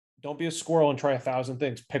don't be a squirrel and try 1,000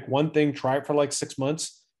 things. Pick one thing, try it for like 6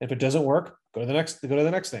 months. If it doesn't work, go to the next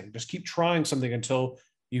thing. Just keep trying something until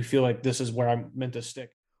you feel like this is where I'm meant to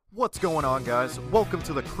stick. What's going on, guys? Welcome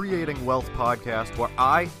to the Creating Wealth podcast, where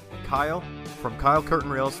I, Kyle, from Kyle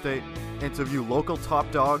Curtin Real Estate, interview local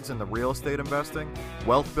top dogs in the real estate investing,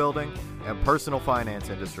 wealth building, and personal finance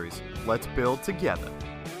industries. Let's build together.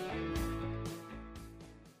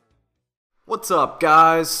 What's up,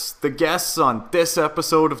 guys? The guests on this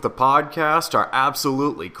episode of the podcast are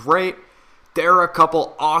absolutely great. There are a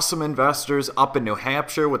couple awesome investors up in New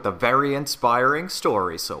Hampshire with a very inspiring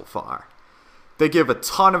story so far. They give a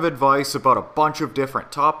ton of advice about a bunch of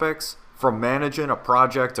different topics, from managing a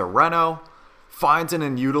project or reno, finding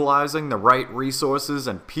and utilizing the right resources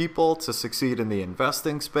and people to succeed in the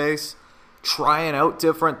investing space, trying out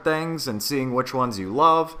different things and seeing which ones you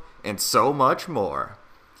love, and so much more.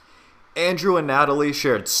 Andrew and Natalie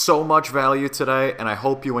shared so much value today, and I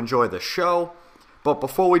hope you enjoy the show. But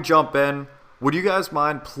before we jump in, would you guys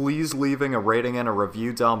mind please leaving a rating and a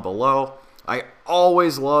review down below? I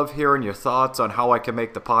always love hearing your thoughts on how I can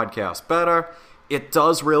make the podcast better. It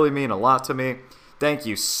does really mean a lot to me. Thank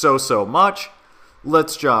you so much.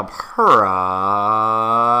 Let's jump right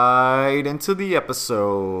into the episode.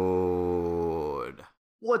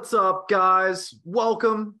 What's up, guys?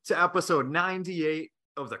 Welcome to episode 98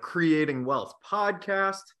 of the Creating Wealth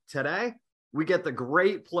podcast. Today, we get the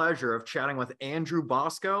great pleasure of chatting with Andrew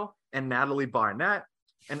Bosco and Natalie Barnett,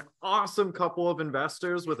 an awesome couple of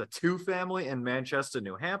investors with a two-family in Manchester,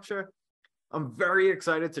 New Hampshire. I'm very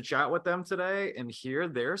excited to chat with them today and hear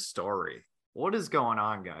their story. What is going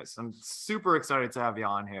on, guys? I'm super excited to have you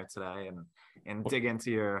on here today and dig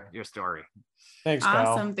into your story. Thanks, Kyle.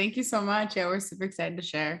 Awesome. Thank you so much. Yeah, we're super excited to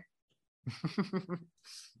share.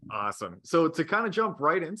 Awesome. So to kind of jump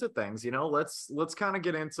right into things, let's kind of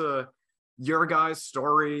get into your guys'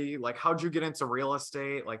 story. Like, how'd you get into real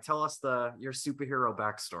estate? Like, tell us your superhero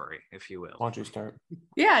backstory, if you will. Why don't you start?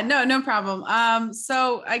 Yeah, no problem.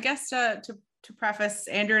 So I guess to preface,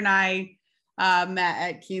 Andrew and I met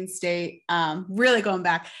at Keene State, really going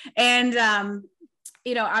back. And,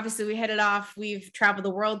 obviously we hit it off. We've traveled the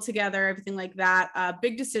world together, everything like that.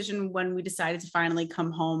 Big decision when we decided to finally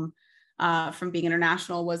come home from being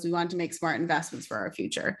international was we wanted to make smart investments for our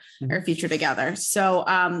future, our future together. So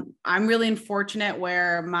I'm really unfortunate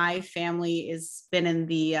where my family has been in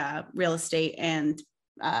the real estate and,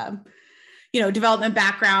 development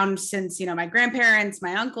background since, my grandparents,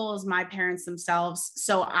 my uncles, my parents themselves.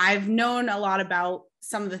 So I've known a lot about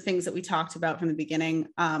some of the things that we talked about from the beginning.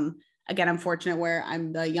 Again, I'm fortunate where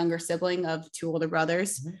I'm the younger sibling of two older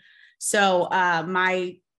brothers. Mm-hmm. So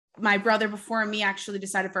my brother before me actually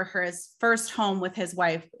decided for his first home with his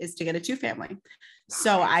wife is to get a two-family.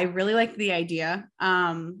 So I really liked the idea,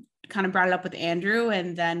 kind of brought it up with Andrew,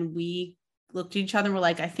 and then we looked at each other and were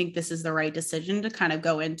like, I think this is the right decision to kind of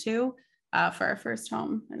go into for our first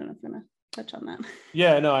home. I don't know if you're going to touch on that.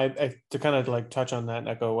 Yeah, no, I to kind of like touch on that and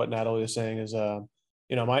echo what Natalie was saying is,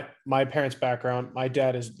 my parents' background, my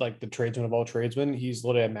dad is like the tradesman of all tradesmen. He's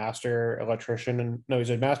literally a master electrician, and no, he's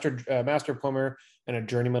a master plumber and a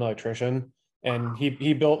journeyman electrician. And he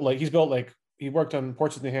worked on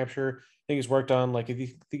Portsmouth, New Hampshire. I think he's worked on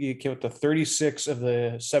he came up to 36 of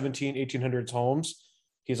the 1800s homes.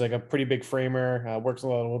 He's like a pretty big framer, works a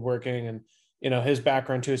lot of woodworking, and his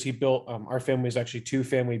background too is he built our family is actually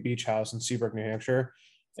two-family beach house in Seabrook, New Hampshire.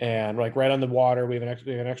 And like right on the water, we have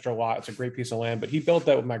an extra lot. It's a great piece of land, but he built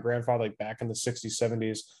that with my grandfather like back in the 60s,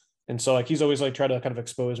 70s. And so like he's always like tried to kind of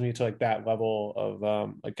expose me to like that level of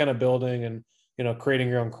like kind of building and creating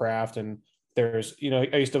your own craft. And there's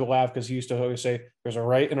I used to laugh because he used to always say there's a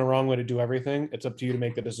right and a wrong way to do everything. It's up to you to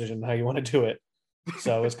make the decision how you want to do it.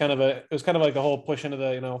 So it was kind of like a whole push into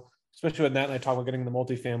the especially with Nat and I talk about getting the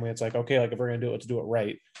multifamily. It's like, okay, like if we're gonna do it, let's do it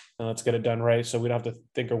right and let's get it done right, so we don't have to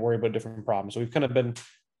think or worry about different problems. So we've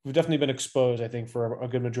definitely been exposed, I think, for a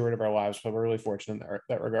good majority of our lives. So we're really fortunate in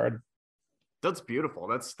that regard. That's beautiful.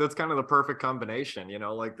 That's kind of the perfect combination,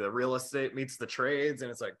 like the real estate meets the trades, and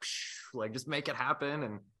it's like just make it happen.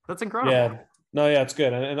 And that's incredible. Yeah, no, yeah, it's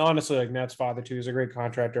good. And honestly, like Nat's father too is a great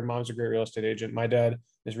contractor. Mom's a great real estate agent. My dad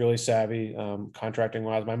is really savvy contracting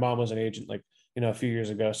wise. My mom was an agent a few years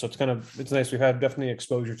ago. So it's nice. We've had definitely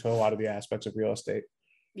exposure to a lot of the aspects of real estate.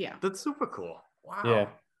 Yeah. That's super cool. Wow. Yeah.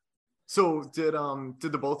 So did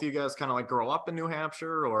the both of you guys kind of like grow up in New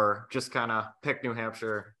Hampshire or just kind of pick New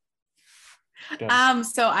Hampshire? So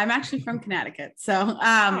I'm actually from Connecticut. So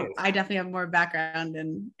nice. I definitely have more background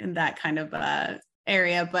in that kind of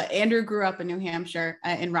area, but Andrew grew up in New Hampshire,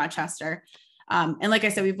 in Rochester. And like I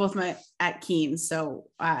said, we both met at Keene. So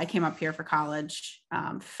I came up here for college,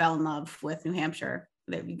 fell in love with New Hampshire,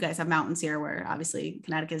 you guys have mountains here, where obviously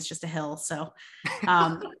Connecticut is just a hill. So,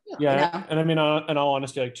 Yeah. you know. And I mean, in all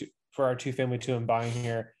honesty, like for our two family too and buying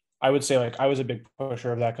here, I would say like I was a big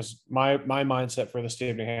pusher of that, because my mindset for the state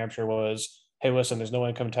of New Hampshire was, hey, listen, there's no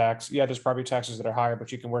income tax. Yeah, there's property taxes that are higher,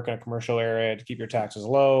 but you can work in a commercial area to keep your taxes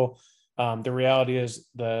low. The reality is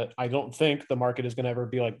that I don't think the market is going to ever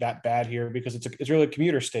be like that bad here, because it's really a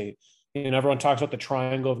commuter state. And everyone talks about the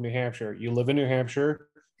triangle of New Hampshire. You live in New Hampshire,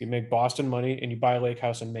 you make Boston money, and you buy a lake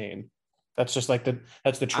house in Maine. That's just like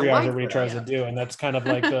that's the triage like everybody tries to do. And that's kind of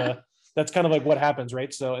like that's kind of like what happens,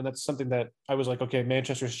 right? So, and that's something that I was like, okay,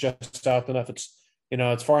 Manchester's just south enough. It's,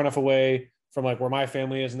 it's far enough away from like where my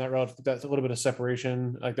family is, and that's a little bit of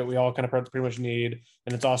separation like that we all kind of pretty much need.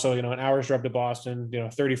 And it's also, an hour's drive to Boston,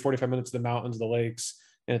 30, 45 minutes to the mountains, the lakes.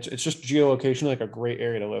 And it's just geolocation, like a great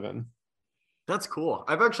area to live in. That's cool.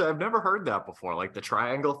 I've never heard that before. Like the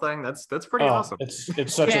triangle thing. That's pretty awesome.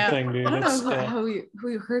 It's such a thing, dude. I don't know who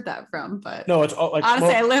you heard that from, but no, it's like,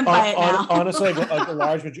 honestly, I live by it now. Honestly, like a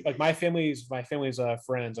large, like my family's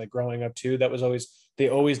friends, like growing up too, they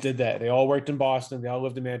always did that. They all worked in Boston. They all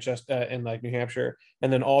lived in Manchester, in like New Hampshire,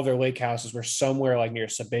 and then all their lake houses were somewhere like near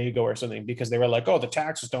Sebago or something, because they were like, oh, the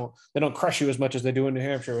taxes don't crush you as much as they do in New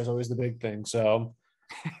Hampshire, was always the big thing. So.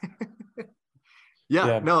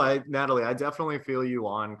 Yeah, no, Natalie, I definitely feel you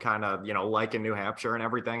on kind of, liking New Hampshire and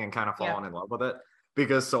everything, and kind of falling in love with it.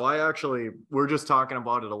 Because we're just talking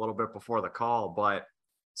about it a little bit before the call, but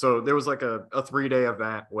so there was like a 3-day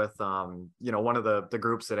event with, one of the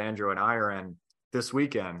groups that Andrew and I are in this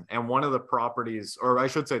weekend. And one of the properties, or I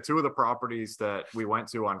should say 2 of the properties that we went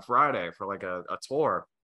to on Friday for like a tour,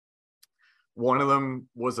 one of them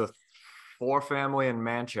was a 4-family in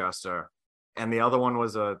Manchester, and the other one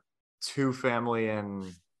was a 2-family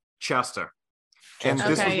in Chester. And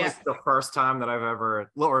this was the first time that I've ever,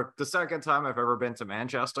 or the second time I've ever been to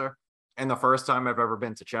Manchester, and the first time I've ever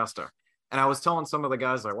been to Chester. And I was telling some of the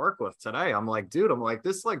guys I work with today, I'm like, dude,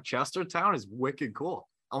 this like Chester town is wicked cool.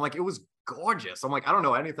 I'm like, it was gorgeous. I'm like, I don't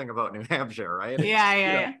know anything about New Hampshire, right?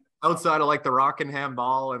 Yeah. Outside of like the Rockingham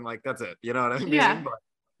Ball, and like that's it. You know what I mean? Yeah.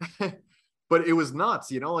 But it was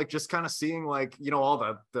nuts, like just kind of seeing like,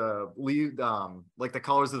 all the leaf, like the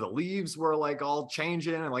colors of the leaves were like all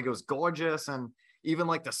changing, and like it was gorgeous. And even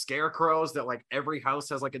like the scarecrows, that like every house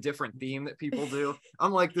has like a different theme that people do.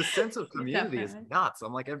 I'm like, the sense of community is nuts.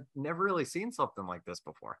 I'm like, I've never really seen something like this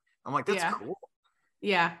before. I'm like, that's cool.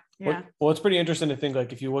 Yeah. Well, it's pretty interesting to think,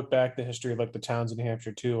 like, if you look back the history of like the towns in New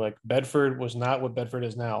Hampshire too, like Bedford was not what Bedford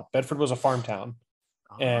is now. Bedford was a farm town.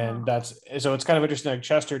 And so it's kind of interesting, like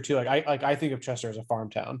Chester too. I think of Chester as a farm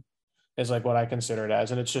town, is like what I consider it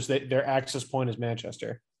as. And it's just that their access point is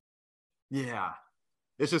Manchester. Yeah.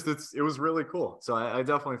 It was really cool. So I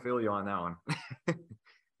definitely feel you on that one.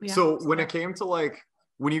 So when it came to like,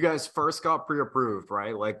 when you guys first got pre-approved,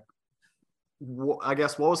 right? Like, I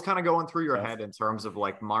guess what was kind of going through your head in terms of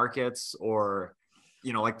like markets, or,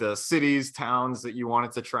 like the cities, towns that you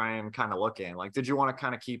wanted to try and kind of look in? Like, did you want to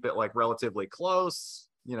kind of keep it like relatively close?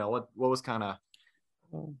 What was kind of?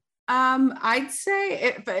 I'd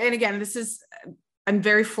say and again, I'm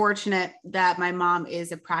very fortunate that my mom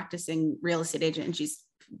is a practicing real estate agent, and she's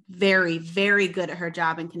very, very good at her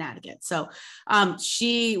job in Connecticut. So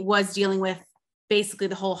she was dealing with basically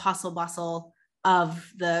the whole hustle bustle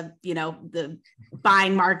of the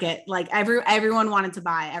buying market. Like everyone wanted to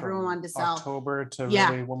buy, everyone wanted to sell. October to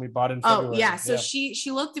really when we bought in February. Oh yeah. So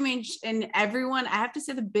she looked at me, and everyone, I have to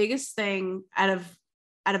say the biggest thing out of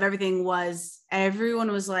everything was,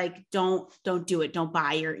 everyone was like, don't do it. Don't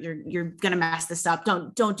buy. You're going to mess this up.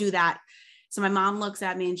 Don't do that. So my mom looks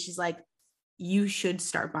at me and she's like, you should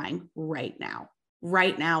start buying right now.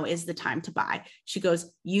 Right now is the time to buy. She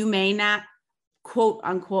goes, you may not, quote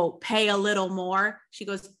unquote, pay a little more. She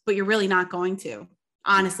goes, but you're really not going to.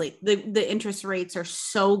 Honestly, the interest rates are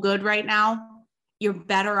so good right now. You're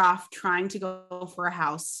better off trying to go for a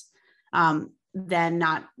house than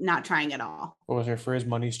not trying at all. What was her phrase?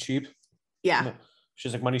 Money's cheap. Yeah.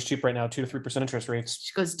 She's like, money's cheap right now, 2 to 3% interest rates.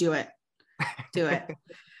 She goes, do it.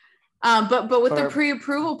 But with the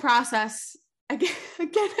pre-approval process, again,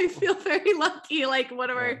 I feel very lucky. Like one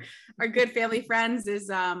of our good family friends is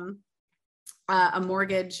a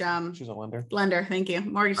mortgage. She's a lender. Thank you.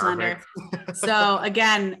 Mortgage lender. So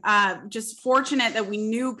again, just fortunate that we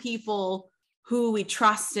knew people who we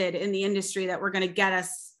trusted in the industry that were going to get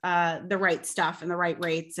us the right stuff and the right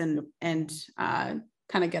rates, and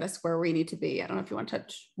kind of get us where we need to be. I don't know if you want to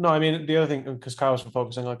touch. No, I mean, the other thing, because Kyle was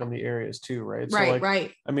focusing like on the areas too, right?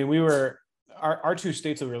 Right. I mean, our two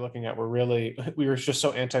states that we were looking at we were just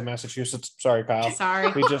so anti-Massachusetts. Sorry, Kyle.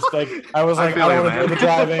 Sorry. We just I was like, I don't want to do the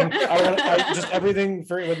driving. I just everything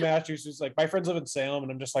with Massachusetts. Like my friends live in Salem,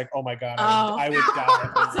 and I'm just like, oh my God, I would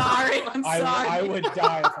die. Sorry. I'm sorry. I would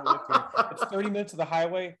die if I lived here. It's 30 minutes to the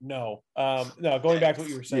highway. No. No, going back to what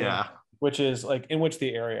you were saying, which is like in which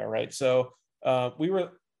the area, right? So we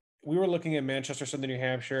were looking at Manchester, Southern New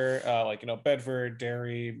Hampshire, Bedford,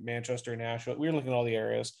 Derry, Manchester, Nashville. We were looking at all the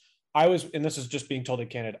areas. And this is just being totally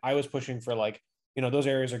candid, I was pushing for those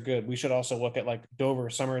areas are good. We should also look at like Dover,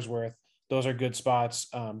 Somersworth. Those are good spots.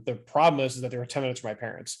 The problem is that they were 10 minutes from my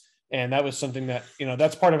parents. And that was something that,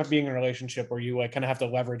 that's part of being in a relationship where you like kind of have to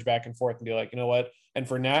leverage back and forth and be like, you know what? And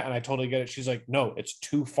for Nat, and I totally get it. She's like, no, it's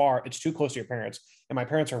too far. It's too close to your parents. And my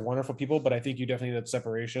parents are wonderful people, but I think you definitely need that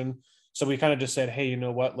separation. So we kind of just said, hey, you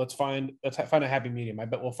know what? Let's find a happy medium. I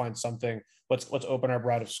bet we'll find something. Let's open our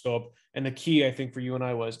broad of scope. And the key, I think, for you and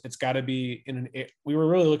I was it's got to be we were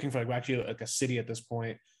really looking for actually like a city at this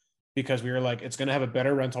point, because we were like, it's going to have a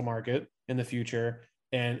better rental market in the future.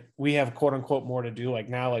 And we have quote unquote more to do. Like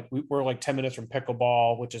now, like we're like 10 minutes from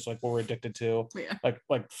pickleball, which is like what we're addicted to. Yeah.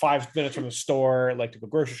 Like 5 minutes from the store, like to go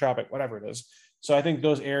grocery shopping, whatever it is. So I think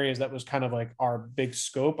those areas, that was kind of like our big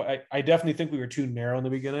scope. I definitely think we were too narrow in the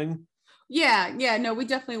beginning. Yeah. No, we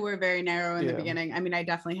definitely were very narrow in the beginning. I mean, I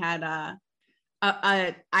definitely had a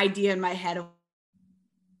idea in my head of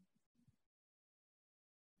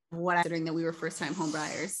what I'm considering that we were first time home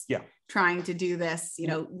buyers. Yeah. Trying to do this,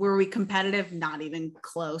 were we competitive? Not even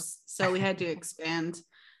close. So we had to expand.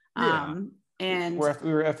 And we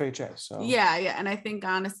were FHA. So yeah. And I think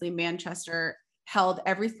honestly, Manchester held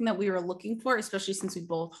everything that we were looking for, especially since we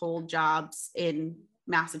both hold jobs in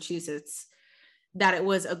Massachusetts, that it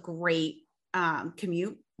was a great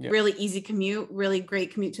commute, really easy commute, really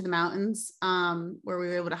great commute to the mountains, where we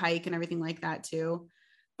were able to hike and everything like that too.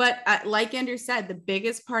 But like Andrew said, the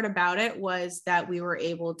biggest part about it was that we were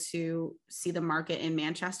able to see the market in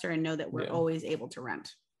Manchester and know that we're always able to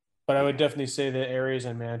rent. But I would definitely say the areas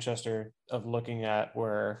in Manchester of looking at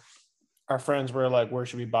where our friends were like, where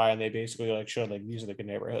should we buy? And they basically like showed like, these are the good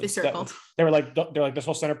neighborhoods. They circled. They're like, this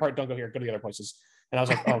whole center part, don't go here, go to the other places. And I was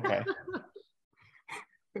like, okay.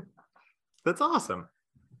 That's awesome.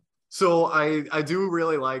 So I do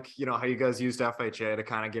really like, how you guys used FHA to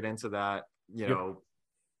kind of get into that,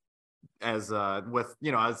 as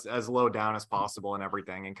low down as possible and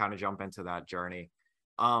everything, and kind of jump into that journey.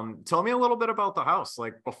 Tell me a little bit about the house,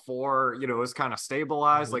 like before, it was kind of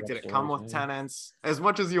stabilized. Like, did it come with tenants? As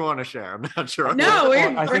much as you want to share, I'm not sure. No,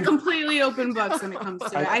 we're completely open books when it comes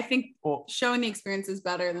to it. I think showing the experience is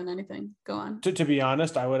better than anything. Go on. To be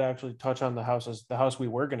honest, I would actually touch on the house we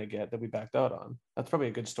were going to get that we backed out on. That's probably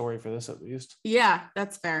a good story for this, at least. Yeah,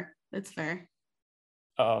 that's fair. That's fair.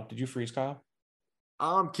 Did you freeze, Kyle?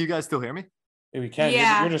 Can you guys still hear me? Yeah, we can.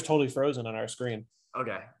 Yeah. You're just totally frozen on our screen.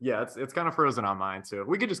 Okay. Yeah, it's kind of frozen on mine too.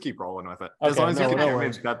 We could just keep rolling with it. As long as you can hear me,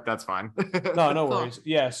 that's fine. No worries.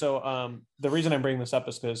 Yeah. So the reason I'm bringing this up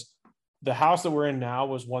is because the house that we're in now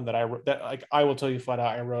was one that I will tell you flat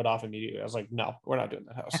out, I wrote off immediately. I was like, no, we're not doing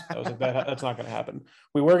that house. I was like, that's not going to happen.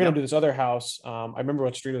 We were going to do this other house. I remember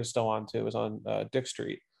what street it was still on too. It was on Dick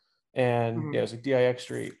Street, and it was like DIX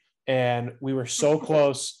Street, and we were so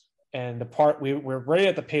close. And we were ready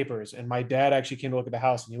at the papers, and my dad actually came to look at the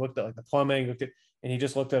house, and he looked at like the plumbing, and he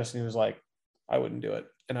just looked at us and he was like, I wouldn't do it.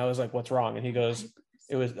 And I was like, what's wrong? And he goes,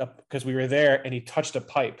 it was because we were there, and he touched a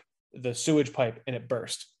pipe, the sewage pipe, and it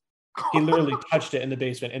burst. He literally touched it in the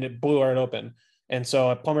basement, and it blew right open. And so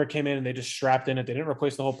a plumber came in, and they just strapped in it. They didn't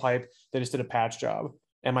replace the whole pipe. They just did a patch job.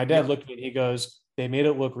 And my dad looked at me, and he goes, they made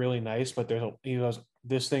it look really nice, but he goes,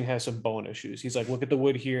 this thing has some bone issues. He's like, look at the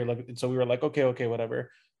wood here. And so we were like, okay, whatever.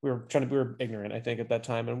 We were ignorant, I think, at that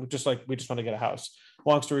time. And we just want to get a house.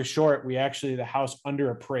 Long story short, the house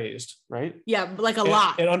underappraised, right? Yeah, like a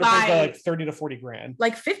lot. It underappraised by like 30 to 40 grand.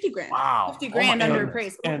 Like 50 grand. Wow. 50 grand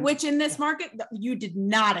underappraised, which in this market, you did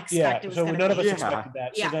not expect. Yeah, so none of us expected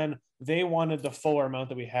that. So then they wanted the fuller amount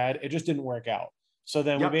that we had. It just didn't work out. So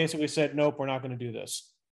then we basically said, nope, we're not going to do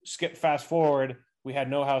this. Fast forward, we had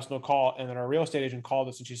no house, no call. And then our real estate agent called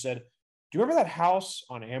us, and she said, do you remember that house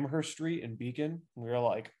on Amherst Street in Beacon? And we were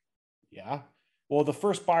like, yeah. Well, the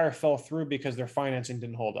first buyer fell through because their financing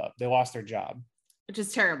didn't hold up. They lost their job. Which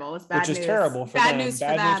is terrible. It's bad news. Which is terrible for bad them. News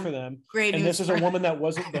bad for news them. for them. Great and news this is a woman that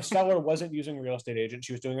the seller wasn't using a real estate agent.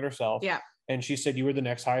 She was doing it herself. Yeah. And she said, you were the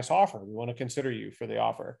next highest offer. We want to consider you for the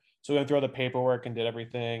offer. So we went through all the paperwork and did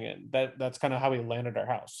everything. And that's kind of how we landed our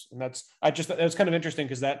house. And that's kind of interesting,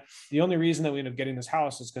 because the only reason that we ended up getting this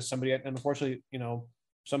house is because somebody, unfortunately,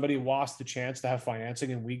 somebody lost the chance to have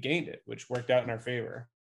financing, and we gained it, which worked out in our favor.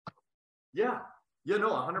 Yeah. Yeah, no,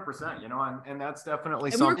 100%. And that's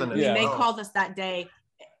definitely And something. they called us that day.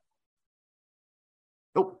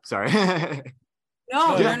 Oh, sorry.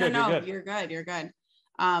 No, You're you're good.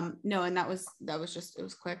 No, and that was just, it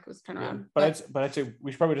was quick. It was turnaround. Yeah. But I'd say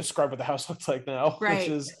we should probably describe what the house looks like now. Right. Which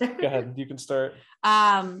is, go ahead, you can start.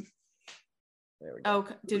 There we go.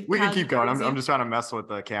 We can keep going. I'm just trying to mess with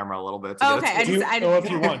the camera a little bit. Okay. If you want,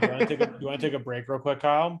 do you want to take a break real quick,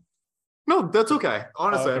 Kyle? No, that's okay.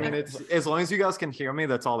 Honestly, okay. I mean, it's as long as you guys can hear me,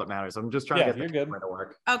 that's all that matters. I'm just trying to get the camera to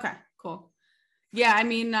work. Okay, cool. Yeah, I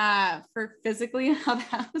mean, for physically how the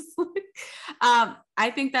house looks,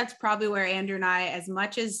 I think that's probably where Andrew and I, as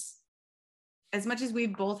much as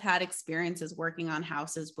we've both had experiences working on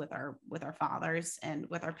houses with our fathers and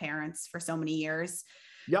with our parents for so many years.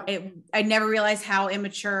 Yep. I never realized how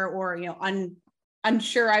immature or,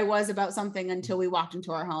 unsure I was about something until we walked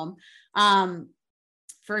into our home.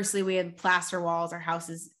 Firstly, we had plaster walls. Our house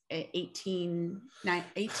is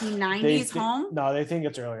 1890s home. No, they think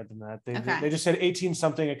it's earlier than that. They just said 18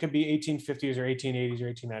 something. It could be 1850s or 1880s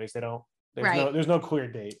or 1890s. There's no clear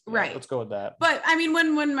date. Right. Let's go with that. But I mean,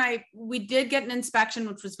 when we did get an inspection,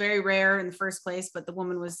 which was very rare in the first place, but the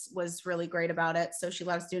woman was really great about it. So she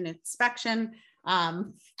let us do an inspection.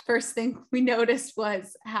 First thing we noticed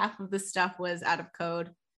was half of the stuff was out of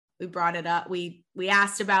code. We brought it up. We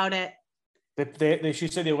asked about it. She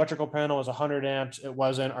said the electrical panel was 100 amps. It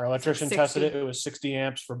wasn't. Our electrician 60. tested it. It was 60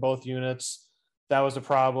 amps for both units. That was the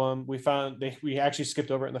problem. We found we actually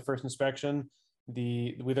skipped over it in the first inspection.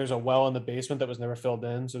 There's a well in the basement that was never filled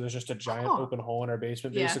in, so there's just a giant open hole in our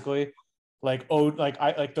basement, basically. Like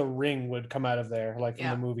the ring would come out of there, like from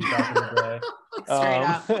the movie back in the day. Straight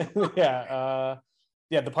up.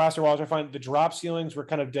 The plaster walls are fine. The drop ceilings were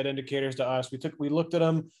kind of dead indicators to us. We looked at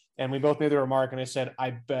them and we both made the remark, and I said,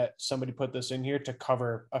 I bet somebody put this in here to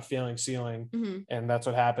cover a failing ceiling. Mm-hmm. And that's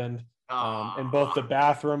what happened. In both the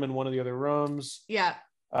bathroom and one of the other rooms. Yeah.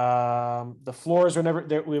 The floors are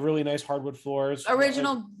we have really nice hardwood floors.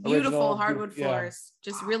 Original beautiful hardwood floors.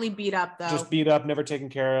 Just really beat up though. Just beat up, never taken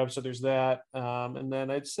care of. So there's that. And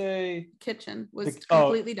then I'd say kitchen was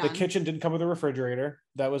completely done. The kitchen didn't come with a refrigerator.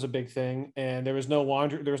 That was a big thing. And there was no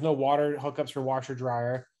laundry. There was no water hookups for washer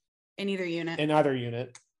dryer in either unit. And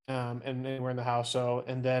we're in the house. So,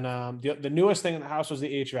 and then the newest thing in the house was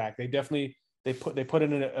the HVAC. They put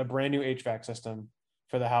in a brand new HVAC system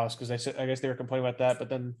for the house, because I guess they were complaining about that. But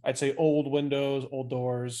then I'd say old windows, old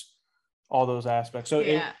doors, all those aspects. So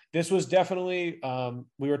this was definitely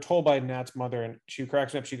we were told by Nat's mother, and she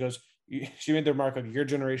cracks me up. She goes, she made the remark like, your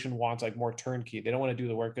generation wants like more turnkey. They don't want to do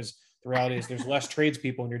the work, because the reality is there's less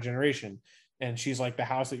tradespeople in your generation. And she's like, the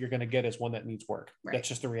house that you're going to get is one that needs work. Right. That's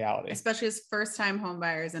just the reality. Especially as first-time home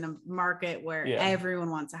buyers in a market where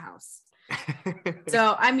everyone wants a house.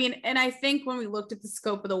 So, I mean, and I think when we looked at the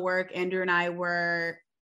scope of the work, Andrew and I were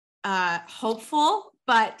hopeful,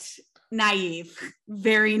 but naive,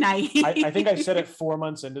 very naive. I think I said it 4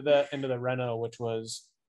 months into the reno, which was,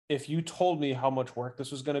 if you told me how much work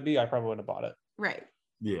this was going to be, I probably wouldn't have bought it. Right.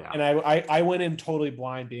 Yeah. And I went in totally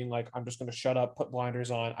blind, being like, I'm just going to shut up, put blinders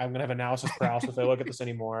on. I'm going to have analysis paralysis if I look at this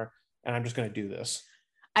anymore. And I'm just going to do this.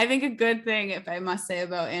 I think a good thing, if I must say,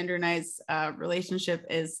 about Andrew and I's relationship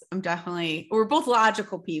is we're both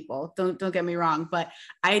logical people. Don't get me wrong, but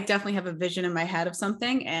I definitely have a vision in my head of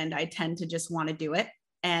something, and I tend to just want to do it,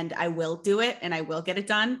 and I will do it, and I will get it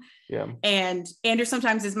done. Yeah. And Andrew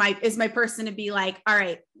sometimes is my person to be like, all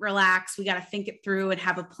right, relax. We got to think it through and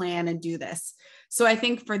have a plan and do this. So I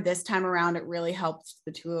think for this time around, it really helped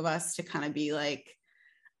the two of us to kind of be like,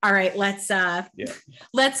 all right, let's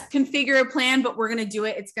configure a plan, but we're going to do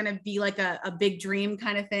it. It's going to be like a big dream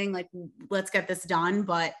kind of thing. Like, let's get this done.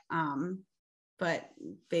 But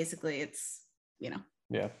basically it's, Yeah.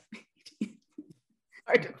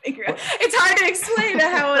 hard to figure out. It's hard to explain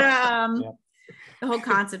how the whole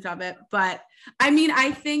concept of it. But I mean, I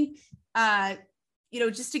think,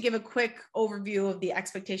 just to give a quick overview of the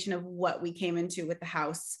expectation of what we came into with the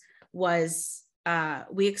house was,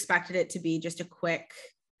 we expected it to be just a quick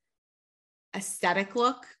aesthetic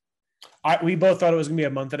look. We both thought it was gonna be a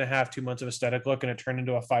month and a half, 2 months of aesthetic look, and it turned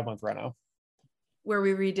into a 5-month reno where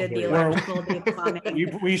we redid the electrical, the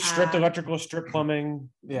plumbing. We stripped electrical, stripped plumbing.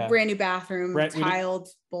 Yeah. Brand new bathroom, tiled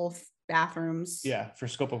both bathrooms. Yeah, for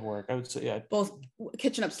scope of work, I would say. Yeah. Both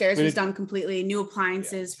kitchen upstairs was done completely. New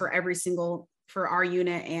appliances for for our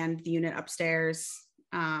unit and the unit upstairs.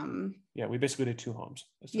 We basically did 2 homes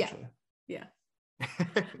essentially. Yeah.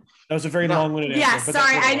 That was a very long-winded answer. Yeah,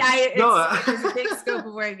 sorry. It's a big scope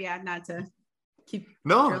of work. Yeah, not to keep.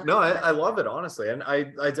 No, I love it, honestly. And I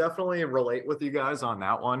definitely relate with you guys on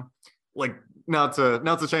that one. Like, not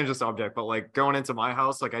to change the subject, but like going into my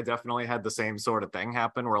house, like I definitely had the same sort of thing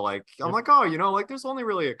happen where like I'm like, oh, like there's only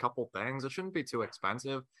really a couple things. It shouldn't be too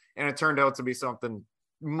expensive. And it turned out to be something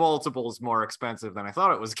multiples more expensive than I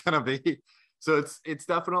thought it was gonna be. So it's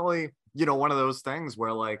definitely, one of those things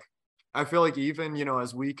where like I feel like even,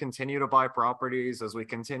 as we continue to buy properties, as we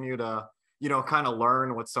continue to, kind of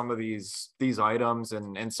learn what some of these items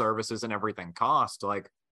and services and everything cost, like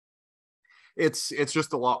it's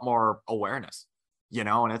just a lot more awareness,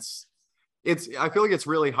 and it's I feel like it's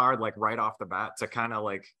really hard, like right off the bat, to kind of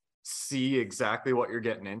like see exactly what you're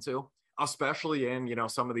getting into, especially in,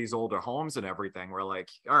 some of these older homes and everything, where like,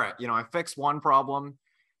 all right, I fixed one problem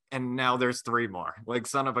and now there's three more, like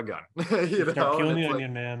son of a gun. Start peeling the like,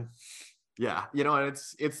 onion, man. yeah, and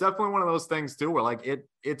it's definitely one of those things too, where like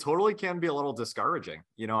it totally can be a little discouraging.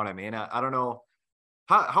 You know what I mean? I don't know.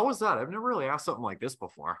 How was that? I've never really asked something like this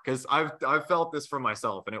before, because I've felt this for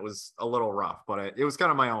myself and it was a little rough, but it was kind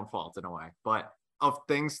of my own fault in a way. But of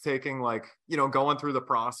things taking like, going through the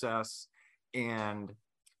process and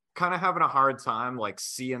kind of having a hard time like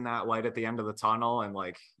seeing that light at the end of the tunnel, and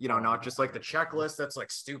like, not just like the checklist that's like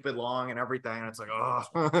stupid long and everything. And it's like,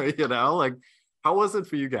 oh, like how was it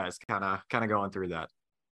for you guys kind of going through that?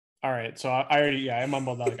 All right, so I already I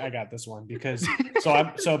mumbled like I got this one, because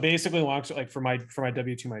so basically like for my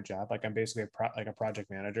W2, my job, like I'm basically a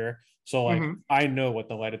project manager. So like I know what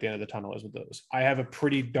the light at the end of the tunnel is with those. I have a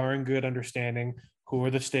pretty darn good understanding who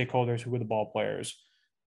are the stakeholders, who are the ball players.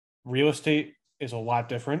 Real estate is a lot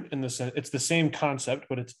different in the sense, it's the same concept,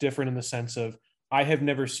 but it's different in the sense of I have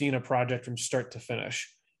never seen a project from start to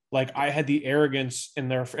finish. Like I had the arrogance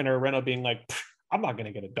in our rental being like, I'm not going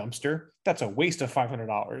to get a dumpster. That's a waste of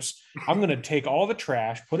 $500. I'm going to take all the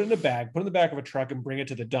trash, put it in a bag, put it in the back of a truck, and bring it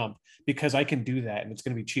to the dump because I can do that and it's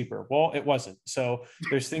going to be cheaper. Well, it wasn't. So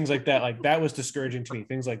there's things like that. Like that was discouraging to me,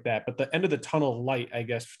 things like that. But the end of the tunnel light, I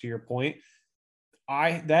guess, to your point,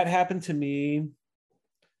 that happened to me.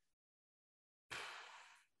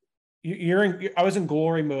 I was in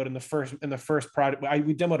glory mode in the first project.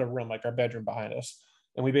 We demoed a room, like our bedroom behind us,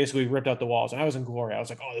 and we basically ripped out the walls. And I was in glory. I was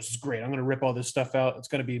like, oh, this is great. I'm going to rip all this stuff out. It's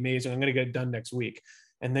going to be amazing. I'm going to get it done next week.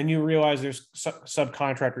 And then you realize there's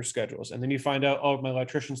subcontractor schedules. And then you find out, oh, my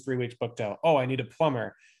electrician's 3 weeks booked out. Oh, I need a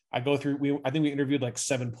plumber. I go through, I think we interviewed like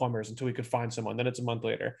 7 plumbers until we could find someone. Then it's a month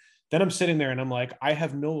later. Then I'm sitting there and I'm like, I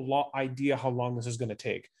have no idea how long this is going to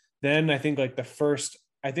take. Then I think like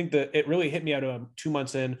it really hit me out 2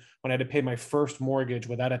 months in when I had to pay my first mortgage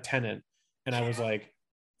without a tenant. And I was like,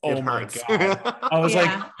 oh my God. I was like,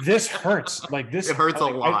 this hurts. Like this. It hurts a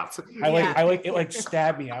lot. It like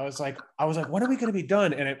stabbed me. I was like, when are we going to be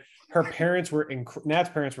done? And her parents were, Nat's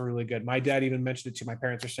parents were really good. My dad even mentioned it too. My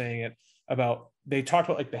parents are saying it they talked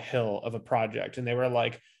about like the hill of a project. And they were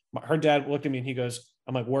like, her dad looked at me and he goes,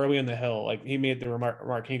 I'm like, where are we on the hill? Like he made the remark.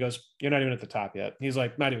 And he goes, you're not even at the top yet. He's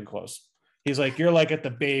like, not even close. He's like, you're like at the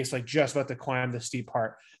base, like just about to climb the steep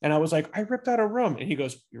part. And I was like, I ripped out a room. And he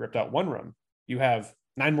goes, you ripped out one room. You have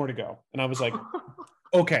 9 more to go. And I was like,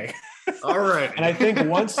 okay. All right. And I think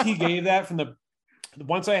once he gave that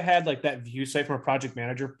once I had like that view sight from a project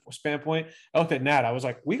manager standpoint, I looked at Nat. I was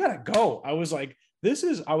like, we got to go. I was like,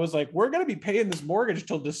 we're going to be paying this mortgage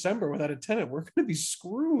till December without a tenant. We're going to be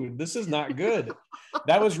screwed. This is not good.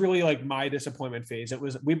 That was really like my disappointment phase.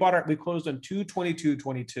 We closed on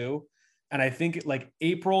 2/22/22. And I think like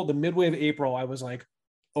the midway of April, I was like,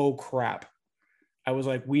 oh crap. I was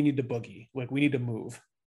like, we need to boogie. Like we need to move.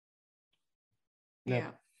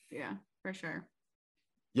 Yep. Yeah, for sure.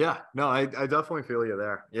 Yeah, no, I definitely feel you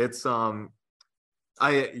there. It's, so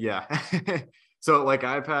like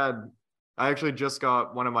I actually just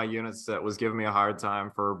got one of my units that was giving me a hard time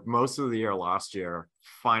for most of the year last year,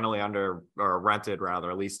 finally rented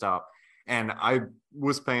rather, leased up. And I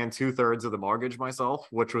was paying 2/3 of the mortgage myself,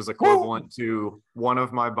 which was equivalent to one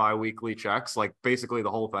of my biweekly checks, like basically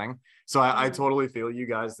the whole thing. So I totally feel you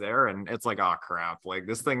guys there. And it's like, oh crap, like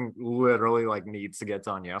this thing literally like needs to get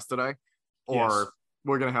done yesterday, or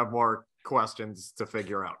we're going to have more questions to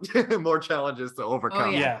figure out, more challenges to overcome.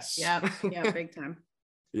 Oh, yeah. Yes. Yeah. Big time.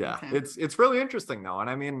 Yeah. Okay. It's really interesting though. And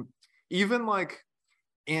I mean, even like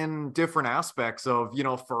in different aspects of,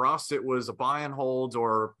 for us, it was a buy and hold,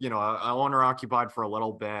 or, an owner occupied for a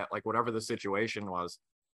little bit, like whatever the situation was.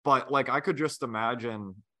 But like, I could just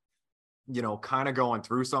imagine, kind of going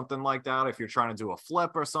through something like that. If you're trying to do a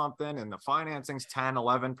flip or something and the financing's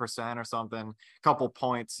 10-11% or something, a couple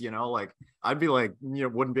points, like I'd be like,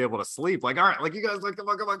 wouldn't be able to sleep. Like, all right, like you guys like, come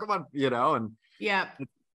on, and yeah,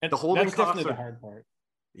 the holding that's costs definitely the hard part.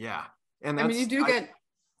 Yeah. And I mean, you do get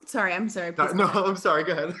Sorry, I'm sorry. No, I'm sorry.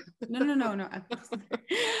 Go ahead. No.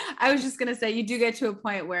 I was just gonna say, you do get to a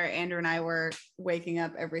point where Andrew and I were waking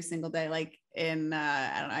up every single day, like in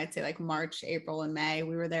I don't know, I'd say like March, April, and May.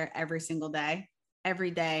 We were there every single day,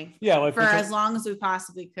 every day, Yeah, like for as long as we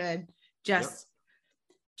possibly could. Just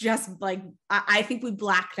like I think we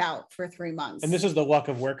blacked out for 3 months. And this is the luck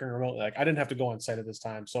of working remotely. Like I didn't have to go on site at this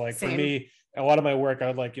time. So like Same. for me, a lot of my work, I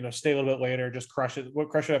would like, stay a little bit later, just crush it. What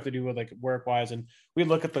crush it have to do with like work wise. And we'd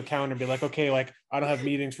look at the calendar and be like, okay, like I don't have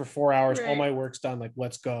meetings for 4 hours. Right. All my work's done. Like,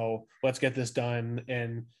 let's go, let's get this done.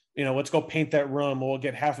 And, let's go paint that room. We'll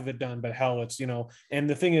get half of it done, but hell, it's, and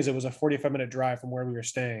the thing is, it was a 45-minute drive from where we were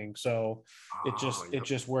staying. So it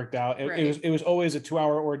just worked out. It was always a 2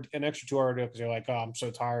 hour or an extra 2 hour deal. Cause you're like, oh, I'm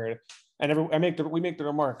so tired. And we make the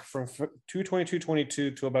remark from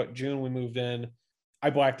 2/22/22 to about June we moved in. I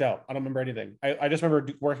blacked out. I don't remember anything. I just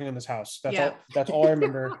remember working on this house. That's all I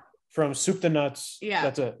remember from soup to nuts. Yeah,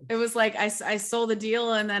 that's it. It was like I sold the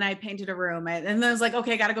deal and then I painted a room, and then I was like,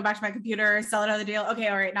 okay, I got to go back to my computer, sell another deal. Okay,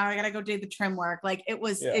 all right, now I got to go do the trim work. Like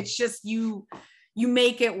it's just you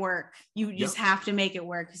make it work. You just have to make it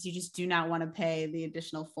work because you just do not want to pay the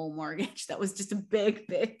additional full mortgage. That was just a big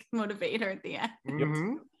motivator at the end.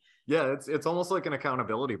 Mm-hmm. Yeah, it's almost like an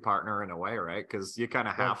accountability partner in a way, right? Because you kind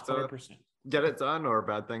of have 100%. To get it done or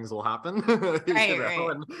bad things will happen.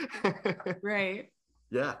 Right.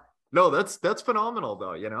 Yeah. No, that's phenomenal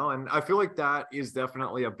though, and I feel like that is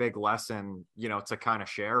definitely a big lesson, to kind of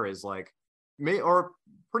share is like or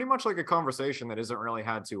pretty much like a conversation that isn't really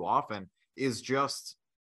had too often is just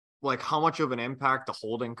like how much of an impact the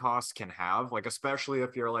holding costs can have, like especially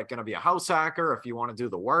if you're like going to be a house hacker, if you want to do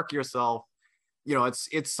the work yourself.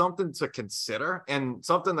 It's something to consider, and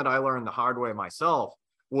something that I learned the hard way myself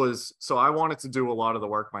was, so I wanted to do a lot of the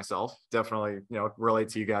work myself, definitely, relate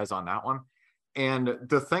to you guys on that one. And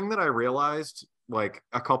the thing that I realized like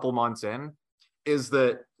a couple months in is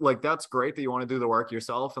that like, that's great that you want to do the work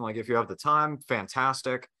yourself. And like, if you have the time,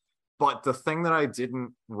 fantastic. But the thing that I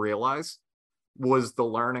didn't realize was the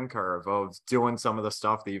learning curve of doing some of the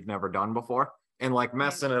stuff that you've never done before. And like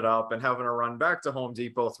messing it up and having to run back to Home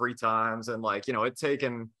Depot 3 times. And like, it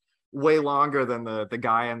taken way longer than the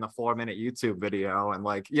guy in the 4-minute YouTube video. And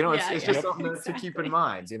like, it's just something to keep in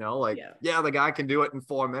mind, the guy can do it in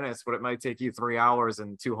 4 minutes, but it might take you 3 hours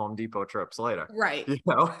and 2 Home Depot trips later. Right.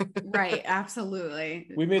 Right. Absolutely.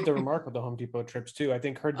 We made the remark with the Home Depot trips too. I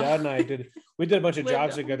think her dad and I we did a bunch of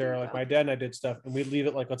jobs together. Like my dad and I did stuff and we'd leave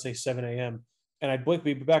at like, let's say 7 a.m. and I'd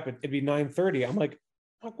be back, but it'd be 9:30. I'm like,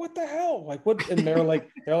 what the hell? Like what? And they're like,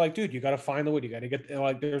 dude, you got to find the wood. You got to get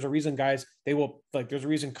like, there's a reason guys, there's a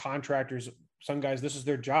reason contractors, some guys, this is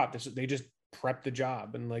their job. They just prep the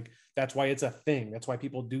job. And like, that's why it's a thing. That's why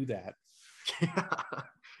people do that. Yeah.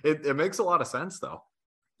 It makes a lot of sense though.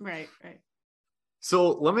 Right.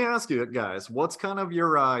 So let me ask you guys, what's kind of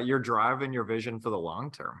your drive and your vision for the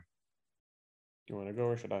long term? You want to go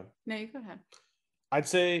or should I? No, you go ahead. I'd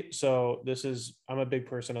say, so I'm a big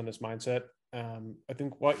person on this mindset. I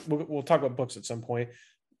think we'll talk about books at some point.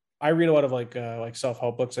 I read a lot of like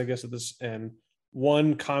self-help books, I guess, at this, and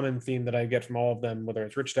one common theme that I get from all of them, whether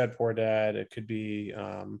it's Rich Dad Poor Dad, it could be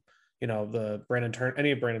the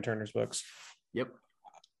any of Brandon Turner's books. Yep.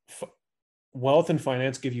 Wealth and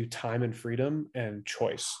finance give you time and freedom and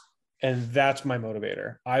choice, and that's my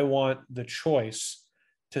motivator. I want the choice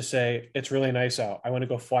to say, it's really nice out, I want to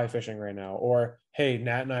go fly fishing right now, or hey,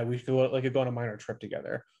 Nat and I, we could go on a minor trip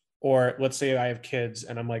together. Or let's say I have kids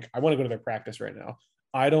and I'm like, I want to go to their practice right now.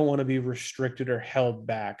 I don't want to be restricted or held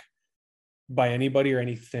back by anybody or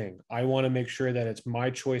anything. I want to make sure that it's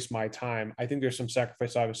my choice, my time. I think there's some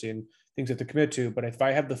sacrifice, obviously, and things that to commit to, but if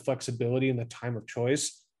I have the flexibility and the time of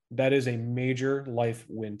choice, that is a major life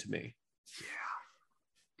win to me.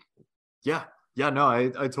 Yeah. No,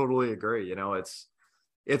 I totally agree.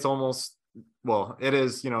 It's almost, well, it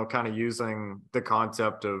is, kind of using the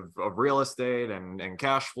concept of real estate and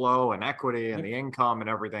cash flow and equity and the income and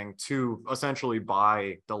everything to essentially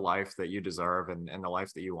buy the life that you deserve and the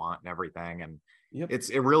life that you want and everything. And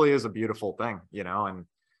it really is a beautiful thing, and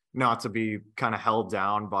not to be kind of held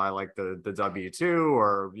down by like the W-2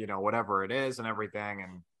 or, whatever it is and everything.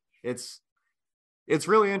 And it's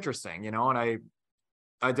really interesting, and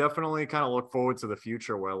I definitely kind of look forward to the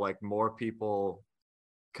future where like more people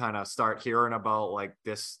kind of start hearing about like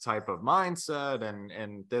this type of mindset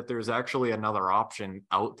and that there's actually another option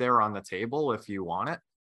out there on the table if you want it.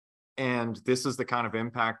 And this is the kind of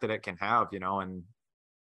impact that it can have, and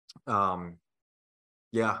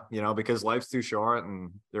because life's too short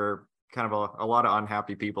and there are kind of a lot of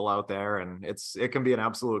unhappy people out there, and it can be an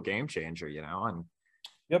absolute game changer, and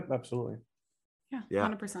Yep, absolutely. Yeah.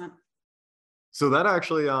 100%. So that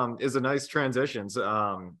actually is a nice transition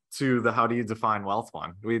to the how do you define wealth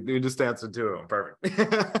one. We just answered to it. Perfect.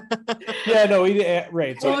 Yeah, no, we did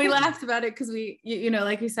right. Well, So we laughed about it because we,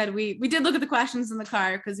 like we said, we did look at the questions in the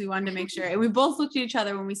car because we wanted to make sure, and we both looked at each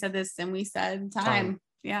other when we said this, and we said time.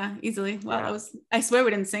 Yeah, easily. Well, Yeah. that was, I swear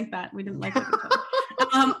we didn't sync that. We didn't like it.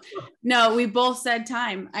 No, we both said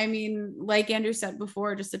time. I mean, like Andrew said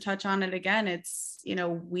before, just to touch on it again, it's,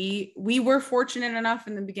 we were fortunate enough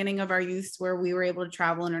in the beginning of our youth where we were able to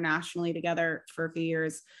travel internationally together for a few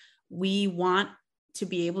years. We want to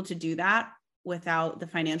be able to do that without the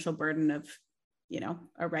financial burden of,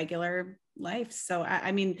 a regular life. So,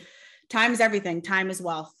 I mean, time is everything. Time is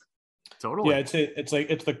wealth. Totally. Yeah, it's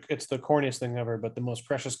the corniest thing ever, but the most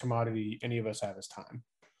precious commodity any of us have is time.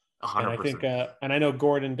 100%. And I think, and I know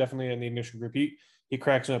Gordon definitely in the ignition group, he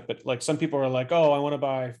cracks me up, but like some people are like, oh, I want to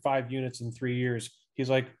buy 5 units in 3 years. He's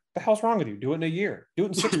like, the hell's wrong with you? Do it in a year, do it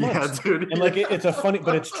in 6 months. Yeah, dude. And like, it's a funny,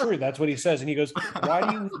 but it's true. That's what he says. And he goes,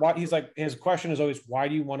 he's like, his question is always, why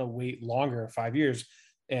do you want to wait longer, 5 years?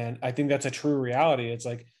 And I think that's a true reality. It's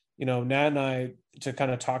like, Nat and I, to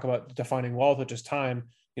kind of talk about defining wealth, which is time,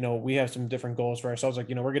 we have some different goals for ourselves. Like,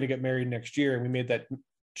 we're going to get married next year. And we made that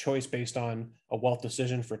choice based on a wealth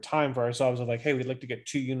decision for time for ourselves of like, hey, we'd like to get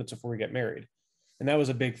 2 units before we get married. And that was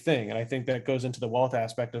a big thing. And I think that goes into the wealth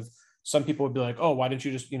aspect of some people would be like, oh, why didn't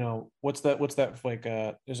you just, what's that like,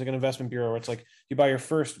 there's like an investment bureau where it's like you buy your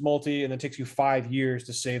first multi and it takes you 5 years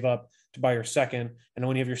to save up to buy your second. And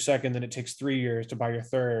when you have your second, then it takes 3 years to buy your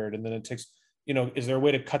third. And then it takes, is there a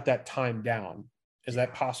way to cut that time down? Is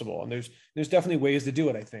that possible? And there's definitely ways to do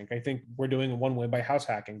it. I think we're doing it one way by house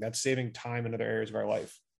hacking. That's saving time in other areas of our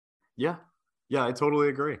life. Yeah, I totally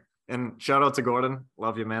agree. And shout out to Gordon.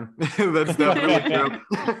 Love you, man. That's definitely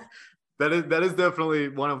true. That is definitely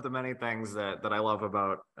one of the many things that I love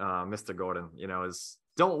about Mr. Gordon, is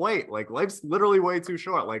don't wait. Like life's literally way too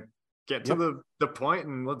short. Like get to the point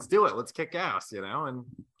and let's do it. Let's kick ass, and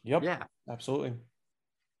yeah, absolutely.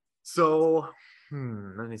 So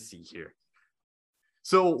let me see here.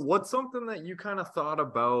 So what's something that you kind of thought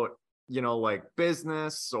about, like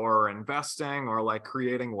business or investing or like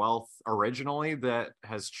creating wealth originally that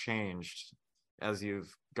has changed as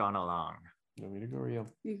you've gone along? You want me to go or you?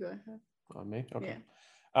 You go ahead. On me? Okay.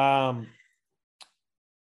 Yeah.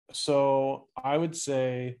 So I would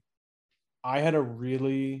say I had a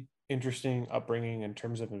really interesting upbringing in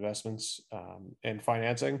terms of investments and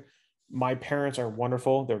financing. My parents are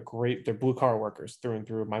wonderful. They're great. They're blue collar workers through and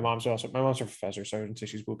through. My mom's a professor, so I wouldn't say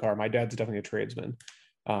she's blue collar. My dad's definitely a tradesman.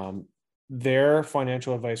 Their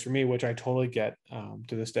financial advice for me, which I totally get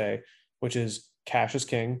to this day, which is cash is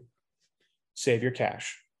king, save your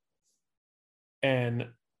cash. And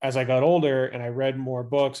as I got older and I read more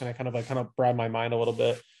books and I kind of broadened my mind a little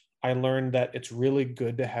bit, I learned that it's really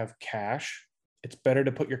good to have cash. It's better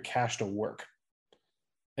to put your cash to work.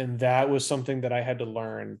 And that was something that I had to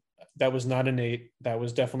learn. That was not innate. That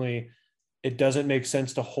was definitely, it doesn't make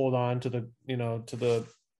sense to hold on to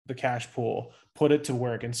the cash pool, put it to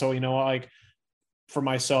work. And so, like for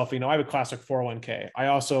myself, I have a classic 401k.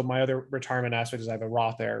 My other retirement aspect is I have a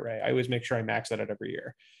Roth IRA. I always make sure I max that out every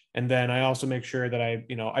year. And then I also make sure that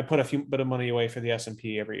I put a few bit of money away for the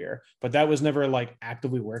S&P every year, but that was never like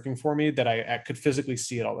actively working for me that I could physically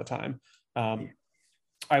see it all the time.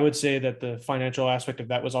 I would say that the financial aspect of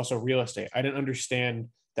that was also real estate. I didn't understand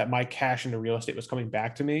that my cash into real estate was coming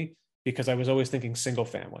back to me because I was always thinking single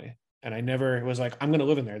family. And I never was like, I'm going to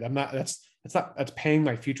live in there. That's paying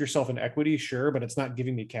my future self in equity. Sure. But it's not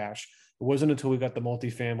giving me cash. It wasn't until we got the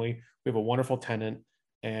multifamily. We have a wonderful tenant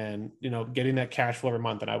and, getting that cash flow every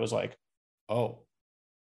month. And I was like, oh,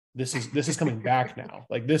 this is coming back now.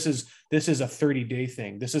 Like this is a 30-day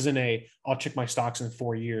thing. This isn't I'll check my stocks in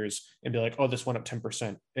 4 years and be like, oh, this went up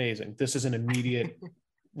 10%. Amazing. This is an immediate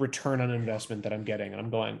return on investment that I'm getting. And I'm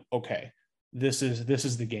going, okay, this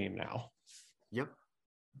is the game now. Yep.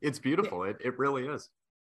 It's beautiful. It really is.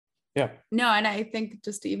 Yeah. No, and I think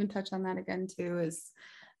just to even touch on that again too is,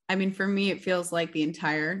 for me, it feels like the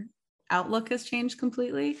entire outlook has changed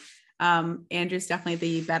completely. Andrew's definitely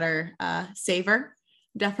the better saver,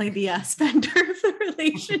 definitely the spender of the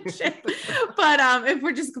relationship. But if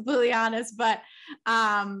we're just completely honest,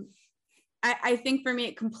 I think for me,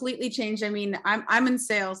 it completely changed. I'm in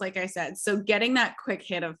sales, like I said, so getting that quick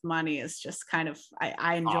hit of money is just kind of,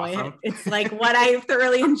 I enjoy awesome. It. It's like what I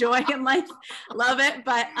thoroughly enjoy in life. Love it.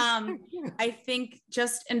 But I think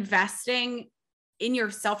just investing in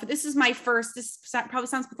yourself, this probably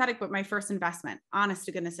sounds pathetic, but my first investment, honest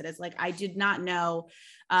to goodness, it is. Like, I did not know,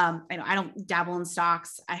 I don't dabble in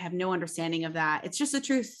stocks. I have no understanding of that. It's just the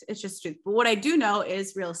truth. It's just truth. But what I do know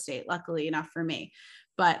is real estate, luckily enough for me.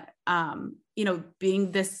 But,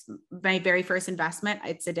 being this, my very first investment,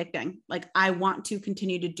 it's addicting. Like I want to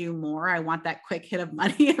continue to do more. I want that quick hit of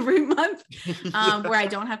money every month where I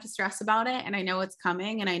don't have to stress about it. And I know it's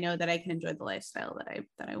coming and I know that I can enjoy the lifestyle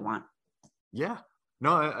that I want. Yeah,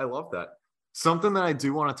 no, I love that. Something that I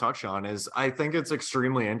do want to touch on is I think it's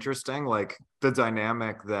extremely interesting, like the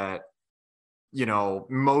dynamic that,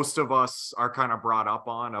 most of us are kind of brought up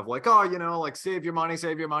on of like, oh, like save your money.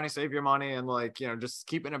 And like, just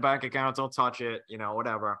keep it in a bank account. Don't touch it,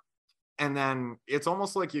 whatever. And then it's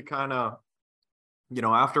almost like you kind of,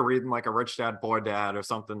 after reading like a Rich Dad, Poor Dad or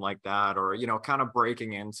something like that, or, kind of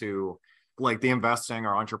breaking into like the investing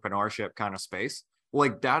or entrepreneurship kind of space,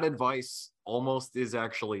 like that advice almost is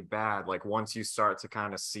actually bad. Like once you start to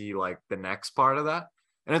kind of see like the next part of that.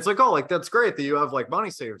 And it's like, oh, like, that's great that you have like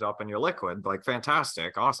money saved up and you're liquid, like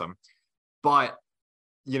fantastic. Awesome. But,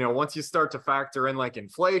 once you start to factor in like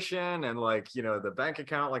inflation and like, the bank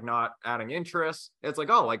account, like not adding interest, it's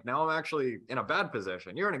like, oh, like now I'm actually in a bad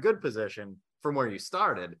position. You're in a good position from where you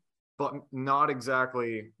started, but not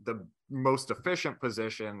exactly the most efficient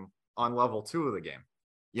position on level 2 of the game,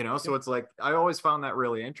 So it's like, I always found that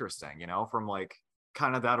really interesting, from like,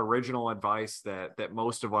 kind of that original advice that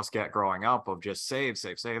most of us get growing up of just save.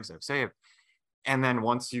 And then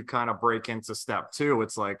once you kind of break into step 2,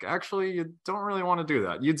 it's like, actually, you don't really want to do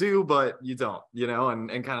that. You do, but you don't,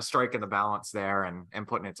 and kind of striking the balance there and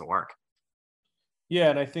putting it to work. Yeah.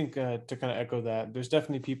 And I think to kind of echo that, there's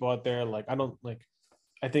definitely people out there, like,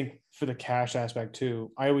 I think for the cash aspect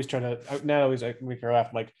too, I always try to, not always, I make her laugh.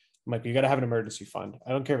 I'm like, you got to have an emergency fund.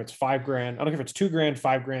 I don't care if it's $5,000. I don't care if it's $2,000,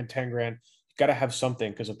 $5,000, $10,000. Got to have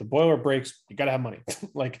something, because if the boiler breaks, you got to have money.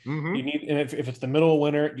 Like you need, and if it's the middle of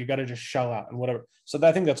winter, you got to just shell out and whatever. So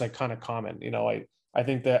I think that's like kind of common, I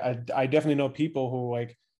think that I definitely know people who,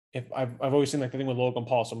 like, if I've always seen like the thing with Logan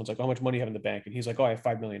Paul, someone's like, how much money you have in the bank? And he's like, oh, I have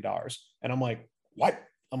 $5 million. And I'm like, what?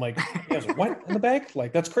 I'm like, he has what in the bank?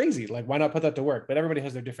 Like, that's crazy. Like, why not put that to work? But everybody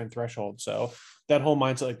has their different threshold. So that whole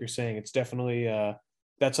mindset, like you're saying, it's definitely,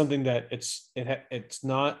 that's something that it's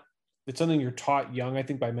something you're taught young, I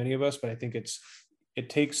think, by many of us, but I think it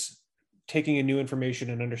takes taking in new information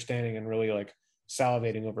and understanding and really like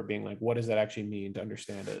salivating over being like, what does that actually mean to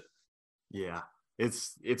understand it? Yeah,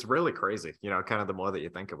 it's really crazy, kind of the more that you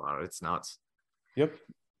think about it, it's nuts. Yep.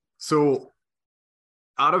 So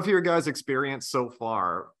out of your guys' experience so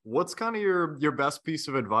far, what's kind of your best piece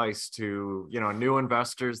of advice to, new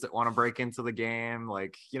investors that want to break into the game,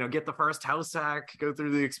 like, get the first house hack, go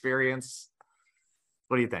through the experience?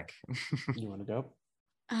 What do you think? You want to go?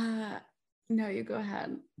 No, you go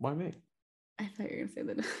ahead. Why me? I thought you were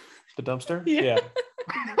gonna say the dumpster. Yeah.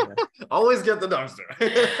 Always get the dumpster.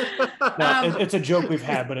 No, it's a joke we've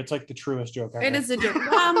had, but it's like the truest joke ever. It is a joke.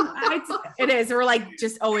 It is. We're like,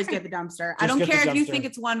 just always get the dumpster. I don't care if you think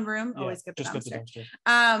it's one room. Yeah, always get the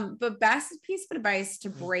dumpster. But best piece of advice to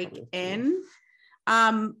break in.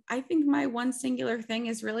 I think my one singular thing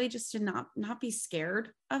is really just to not be scared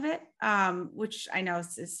of it. Which I know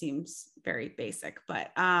it seems very basic,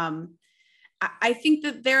 but I think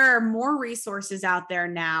that there are more resources out there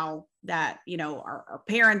now that, our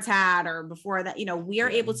parents had, or before that, we are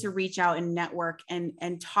able to reach out and network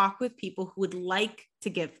and talk with people who would like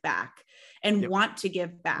to give back and want to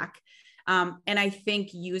give back. And I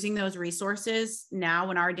think using those resources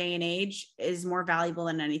now in our day and age is more valuable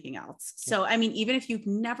than anything else. So, I mean, even if you've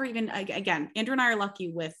never even, again, Andrew and I are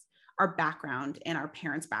lucky with our background and our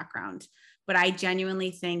parents' background, but I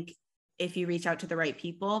genuinely think if you reach out to the right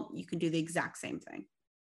people, you can do the exact same thing.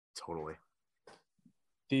 Totally.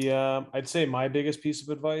 I'd say my biggest piece of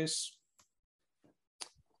advice,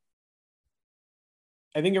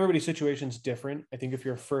 I think everybody's situation is different. I think if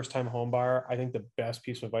you're a first-time home buyer, I think the best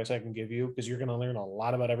piece of advice I can give you, because you're going to learn a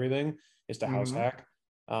lot about everything, is to house hack.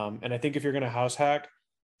 And I think if you're going to house hack,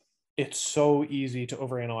 it's so easy to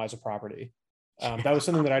overanalyze a property. That was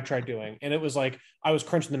something that I tried doing. And it was like, I was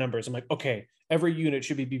crunching the numbers. I'm like, okay, every unit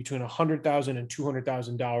should be between $100,000 and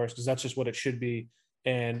 $200,000, because that's just what it should be.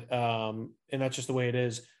 And that's just the way it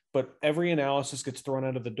is. But every analysis gets thrown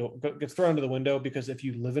out of the window, because if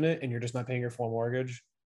you live in it and you're just not paying your full mortgage,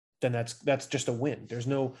 then that's just a win. There's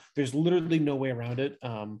literally no way around it.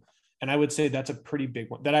 And I would say that's a pretty big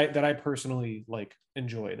one that I personally like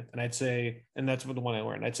enjoyed. And I'd say, and that's the one I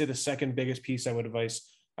learned. I'd say the second biggest piece I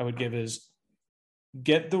would give is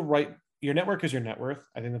your network is your net worth.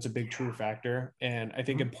 I think that's a big true factor. And I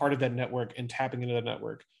think in part of that network and tapping into that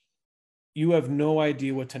network, you have no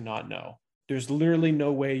idea what to not know. There's literally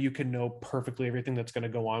no way you can know perfectly everything that's going to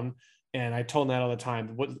go on. And I told Nat all the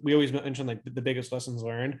time, what we always mention, like the biggest lessons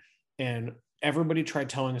learned. And everybody tried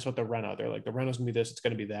telling us what the reno. They're like, the reno's gonna be this, it's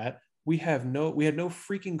gonna be that. We had no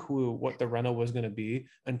freaking clue what the reno was gonna be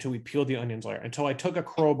until we peeled the onions layer. Until I took a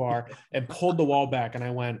crowbar and pulled the wall back, and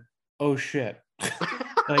I went, "Oh shit!"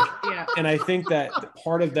 Like, yeah. And I think that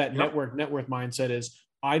part of that net worth mindset is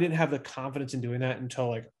I didn't have the confidence in doing that until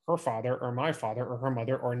like her father or my father or her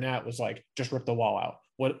mother or Nat was like, just rip the wall out.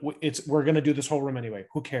 We're gonna do this whole room anyway.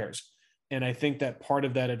 Who cares? And I think that part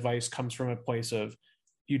of that advice comes from a place of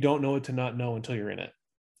you don't know what to not know until you're in it.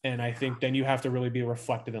 And I think then you have to really be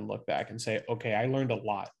reflective and look back and say, okay, I learned a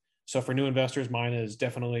lot. So for new investors, mine is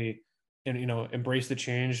definitely, and embrace the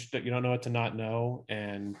change that you don't know what to not know,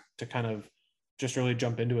 and to kind of just really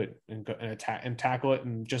jump into it and go and attack and tackle it.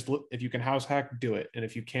 And just look, if you can house hack, do it. And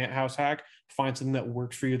if you can't house hack, find something that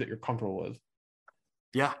works for you that you're comfortable with.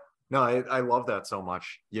 Yeah, no, I love that so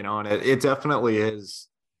much, and it definitely is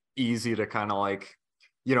easy to kind of like,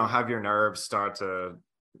 have your nerves start to,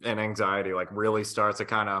 and anxiety like really starts to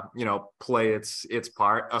kind of, play its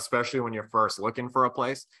part, especially when you're first looking for a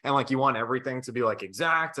place. And like, you want everything to be like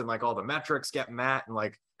exact and like all the metrics get met and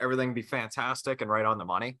like everything be fantastic and right on the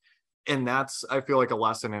money. And that's, I feel like, a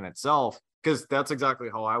lesson in itself, because that's exactly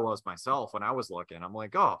how I was myself when I was looking. I'm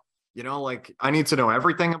like, oh, like I need to know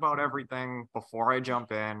everything about everything before I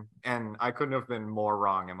jump in. And I couldn't have been more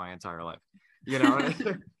wrong in my entire life.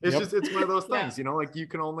 It's just, it's one of those things, like you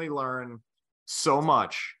can only learn so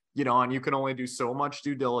much, and you can only do so much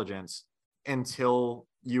due diligence until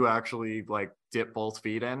you actually like dip both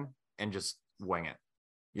feet in and just wing it,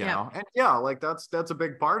 know? And yeah, like that's a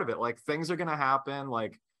big part of it. Like things are going to happen.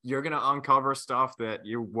 Like you're going to uncover stuff that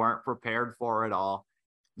you weren't prepared for at all.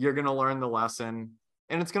 You're going to learn the lesson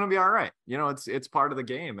and it's going to be all right. It's part of the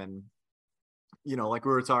game. And, like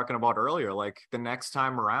we were talking about earlier, like the next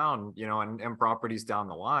time around, and properties down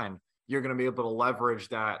the line, you're going to be able to leverage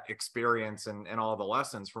that experience and all the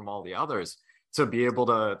lessons from all the others to be able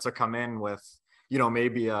to come in with,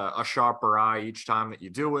 maybe a sharper eye each time that you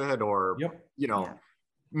do it, or,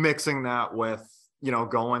 mixing that with,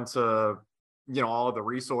 going to, all of the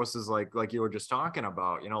resources like you were just talking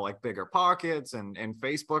about, like bigger pockets and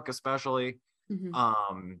Facebook, especially,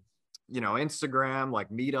 Instagram, like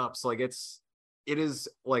meetups, like it is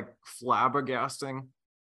like flabbergasting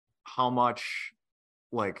how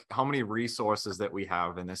many resources that we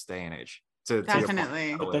have in this day and age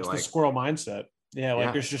definitely. But that's like, the squirrel mindset.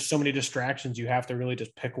 Yeah. There's just so many distractions. You have to really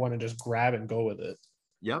just pick one and just grab and go with it.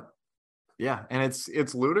 Yep. Yeah. And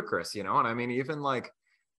it's ludicrous, and I mean, even like,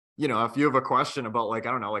 if you have a question about like,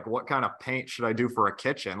 I don't know, like what kind of paint should I do for a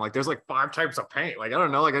kitchen? Like there's like 5 types of paint. Like, I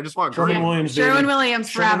don't know. Like, I just want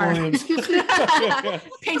Sherwin-Williams forever.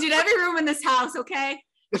 Painted every room in this house. Okay.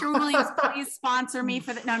 Sherwin-Williams, please sponsor me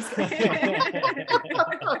for the, no, I'm just kidding.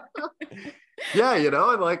 Yeah,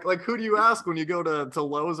 and like who do you ask when you go to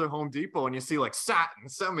Lowe's or Home Depot and you see like satin,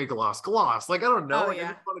 semi-gloss, gloss? Like, I don't know. I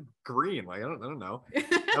just want a green. Like, I don't know.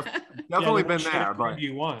 I've definitely been there, but do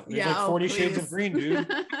you want? There's like 40 shades of green, dude.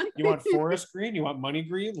 You want forest green? You want money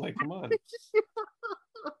green? Like, come on.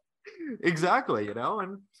 Exactly,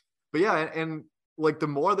 and like the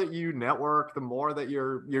more that you network, the more that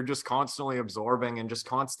you're just constantly absorbing and just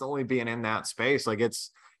constantly being in that space. Like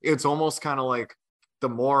it's almost kind of like the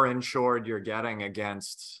more insured you're getting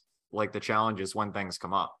against like the challenges when things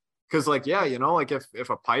come up. Cause like, yeah, like if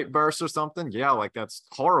a pipe bursts or something, yeah, like that's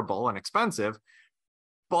horrible and expensive.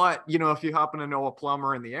 But if you happen to know a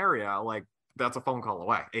plumber in the area, like that's a phone call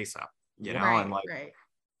away ASAP, right, and like, right.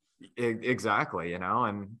 Exactly,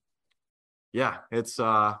 and yeah, it's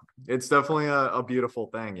definitely a beautiful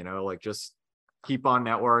thing, like just keep on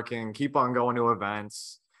networking, keep on going to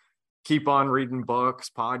events, keep on reading books,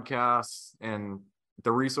 podcasts, and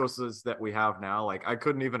the resources that we have now. Like I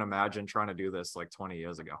couldn't even imagine trying to do this like 20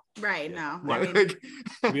 years ago. Right. No, like,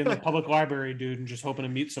 be in the public library, dude, and just hoping to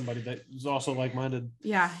meet somebody that is also like-minded.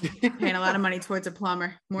 Yeah. Paying a lot of money towards a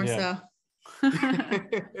plumber, more so.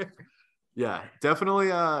 Yeah, definitely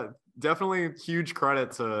huge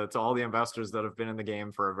credit to all the investors that have been in the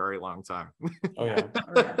game for a very long time. Oh yeah.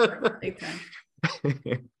 Big time.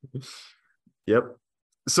 Yep.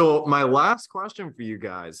 So my last question for you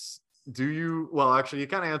guys, actually you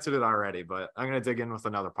kind of answered it already, but I'm going to dig in with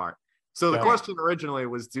another part. So the question originally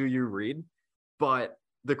was, do you read? But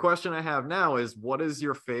the question I have now is, what is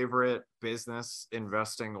your favorite business,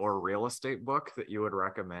 investing, or real estate book that you would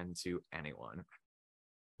recommend to anyone?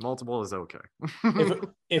 Multiple is okay.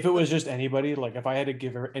 if it was just anybody, like if I had to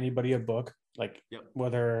give anybody a book, like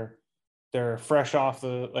whether they're fresh out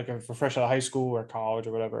of high school or college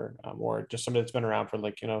or whatever, or just somebody that's been around for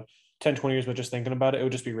like 10, 20 years, but just thinking about it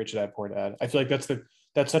would just be Rich Dad Poor Dad. I feel like that's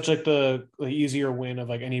such like the easier win of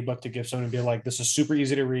like any book to give someone and be like, this is super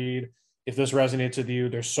easy to read. if this resonates with you,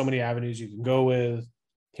 there's so many avenues you can go with.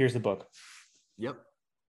 Here's the book. Yep.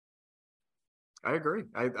 I agree.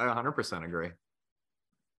 I 100% agree.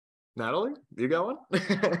 Natalie, you got one?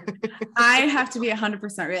 I have to be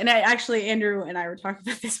 100% right. And I actually, Andrew and I were talking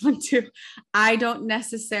about this one too. I don't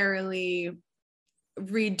necessarily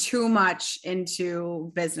read too much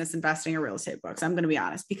into business investing or real estate books. I'm going to be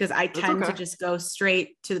honest, because I tend to just go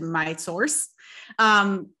straight to my source,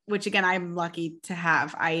 which again, I'm lucky to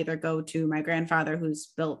have. I either go to my grandfather,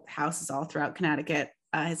 who's built houses all throughout Connecticut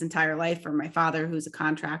his entire life, or my father, who's a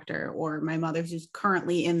contractor, or my mother, who's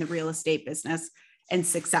currently in the real estate business and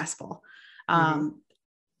successful.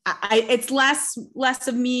 It's less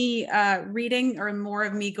of me reading, or more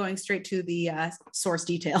of me going straight to the source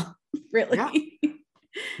detail, really. Yeah.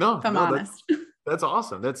 No, if I'm honest. That's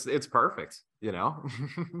awesome. It's perfect, you know?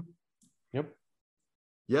 Yep.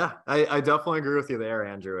 Yeah, I definitely agree with you there,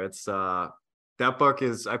 Andrew. It's that book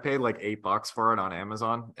is, I paid like $8 for it on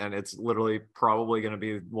Amazon, and it's literally probably going to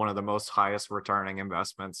be one of the most highest returning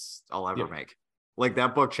investments I'll ever make. Like,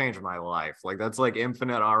 that book changed my life. Like, that's like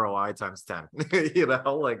infinite ROI times 10, you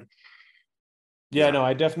know, like. Yeah, no,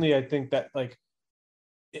 I think that, like,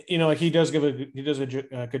 you know, like he does a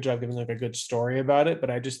good job giving like a good story about it, but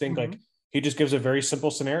I just think like he just gives a very simple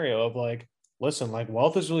scenario of like, listen, like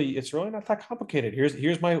wealth is it's really not that complicated.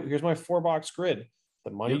 Here's my 4-box grid.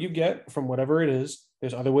 The money you get from whatever it is,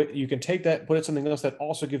 there's other way you can take that, put it something else that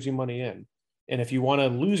also gives you money in. And if you want to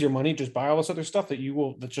lose your money, just buy all this other stuff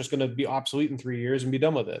that's just going to be obsolete in 3 years and be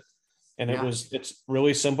done with it. And it's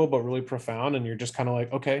really simple, but really profound. And you're just kind of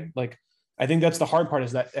like, okay, like, I think that's the hard part,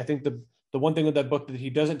 is that I think the one thing with that book that he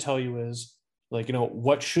doesn't tell you is like, you know,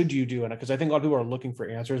 what should you do in it? Because I think a lot of people are looking for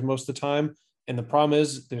answers most of the time. And the problem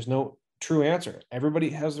is there's no true answer. Everybody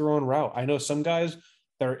has their own route. I know some guys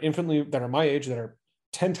that are my age that are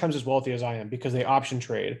 10 times as wealthy as I am because they option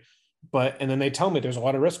trade. And then they tell me there's a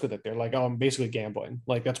lot of risk with it. They're like, oh, I'm basically gambling.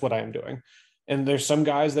 Like, that's what I am doing. And there's some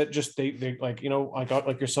guys that just, they like, you know,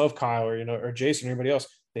 like yourself, Kyle, or, you know, or Jason, or anybody else,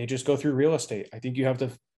 they just go through real estate. I think you have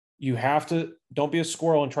to don't be a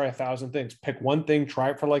squirrel and try 1,000 things. Pick one thing,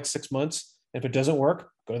 try it for like 6 months. If it doesn't work,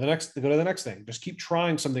 go to the next thing. Just keep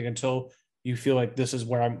trying something until you feel like this is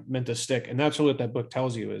where I'm meant to stick. And that's really what that book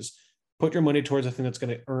tells you, is put your money towards a thing that's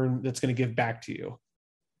going to give back to you.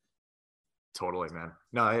 Totally, man.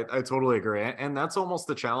 No, I totally agree. And that's almost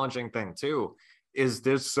the challenging thing too, is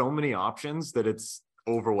there's so many options that it's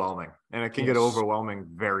overwhelming, and it can get overwhelming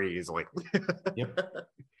very easily. Yep.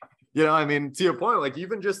 You know, I mean, to your point, like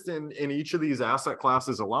even just in each of these asset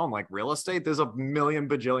classes alone, like real estate, there's a million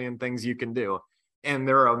bajillion things you can do. And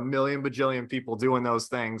there are a million bajillion people doing those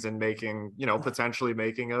things and making, you know, potentially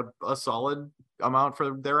making a solid amount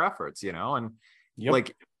for their efforts, you know, and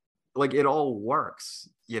like it all works,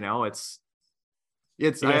 you know, it's I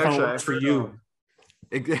actually for you.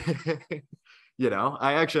 You know,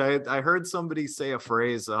 I heard somebody say a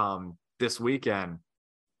phrase this weekend.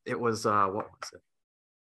 It was what was it?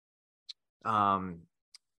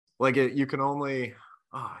 Like you can only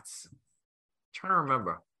it's I'm trying to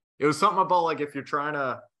remember. It was something about like if you're trying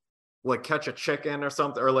to like catch a chicken or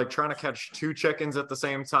something, or like trying to catch 2 chickens at the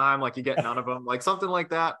same time, like you get none of them, like something like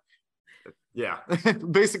that. Yeah.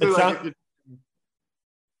 Basically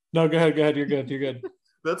No, go ahead. You're good.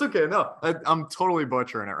 That's okay. No, I'm totally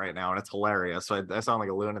butchering it right now, and it's hilarious. So I sound like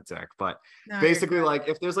a lunatic, but basically, like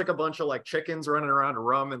if there's like a bunch of like chickens running around a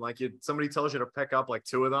room, and like somebody tells you to pick up like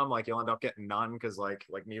 2 of them, like you'll end up getting none because like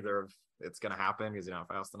neither of it's gonna happen because you're not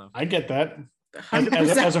fast enough. I get that.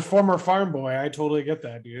 As a former farm boy, I totally get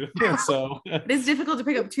that, dude. So it's difficult to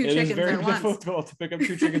pick up 2 chickens at once. It is very difficult to pick up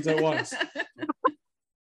 2 chickens at once.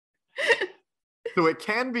 So it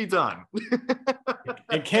can be done.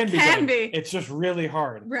 It can be. It's just really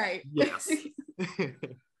hard. Right. Yes.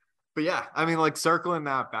 But yeah, I mean, like circling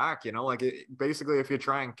that back, you know, like basically if you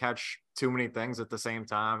try and catch too many things at the same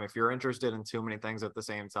time, if you're interested in too many things at the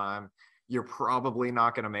same time, you're probably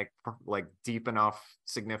not going to make like deep enough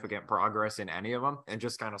significant progress in any of them, and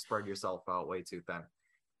just kind of spread yourself out way too thin.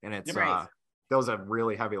 And it's that was a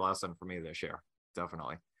really heavy lesson for me this year.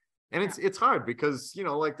 Definitely. And it's hard because, you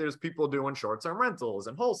know, like there's people doing short-term rentals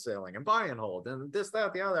and wholesaling and buy and hold and this,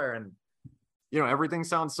 that, the other. And, you know, everything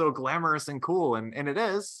sounds so glamorous and cool. And it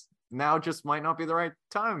is. Now just might not be the right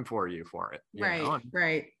time for you for it.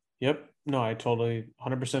 Right. Yep. No, I totally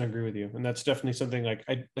 100% agree with you. And that's definitely something like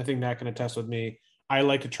I think Nat can attest with me. I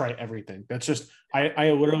like to try everything. That's just,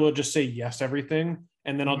 I literally will just say yes to everything.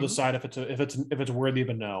 And then I'll decide if it's worthy of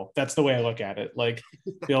a no. That's the way I look at it. Like,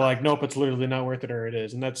 you know, like, nope, it's literally not worth it, or it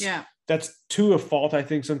is. And that's to a fault, I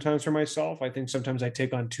think, sometimes for myself. I think sometimes I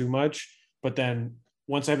take on too much, but then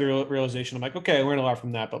once I have the realization, I'm like, okay, I learned a lot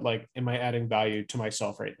from that, but like, am I adding value to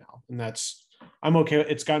myself right now? And I'm okay.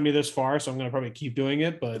 It's gotten me this far, so I'm going to probably keep doing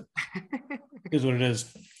it, but is what it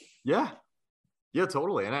is. Yeah. Yeah,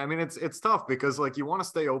 totally. And I mean, it's tough because like you want to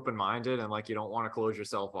stay open-minded and like you don't want to close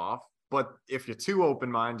yourself off. But if you're too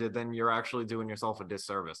open-minded, then you're actually doing yourself a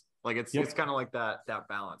disservice. Like it's kind of like that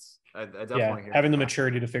balance. I definitely hear having the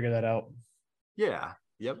maturity to figure that out. Yeah.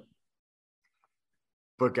 Yep.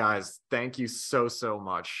 But guys, thank you so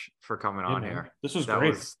much for coming on here. This was great. That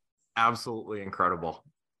was absolutely incredible.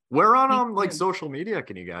 Where on like social media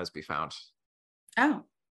can you guys be found? Oh.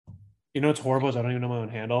 You know what's horrible is I don't even know my own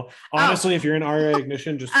handle. Honestly, if you're in RA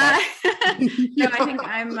Ignition, just no, I think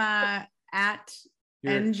I'm at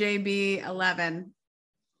NJB11.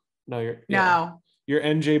 No, you're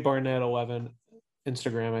NJ Barnett 11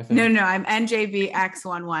 Instagram, I think. No, I'm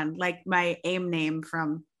NJBX11, like my AIM name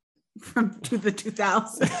from the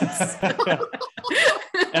 2000s.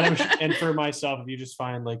 and for myself, if you just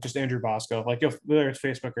find like just Andrew Bosco, like whether it's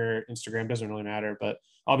Facebook or Instagram, doesn't really matter, but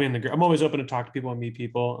I'll be in the group. I'm always open to talk to people and meet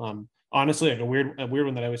people. Honestly, like a weird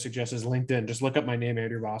one that I would suggest is LinkedIn. Just look up my name,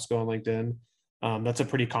 Andrew Bosco, on LinkedIn. That's a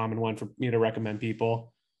pretty common one for me to recommend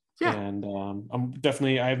people. Yeah. And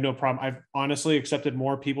I have no problem. I've honestly accepted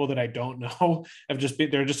more people that I don't know. They're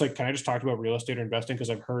just like, can I just talk about real estate or investing? Because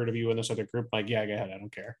I've heard of you in this other group. Like, yeah, go ahead. I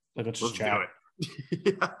don't care. Like, let's just chat.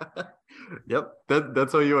 Yeah. Yep.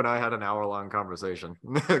 That's how you and I had an hour-long conversation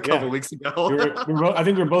a couple weeks ago. I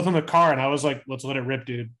think we were both in the car, and I was like, let's let it rip,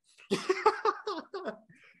 dude.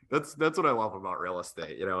 That's what I love about real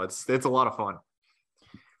estate. You know, it's a lot of fun.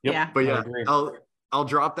 Yep. Yeah. But yeah, I'll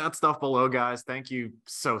drop that stuff below, guys. Thank you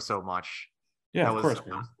so much. Yeah, that of course,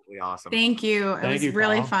 absolutely awesome. Thank you. It was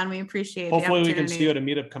really fun. We appreciate it. Hopefully we can see you at a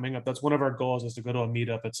meetup coming up. That's one of our goals, is to go to a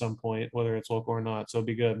meetup at some point, whether it's local or not. So it'd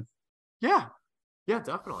be good. Yeah,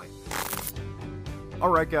 definitely. All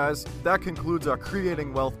right, guys, that concludes our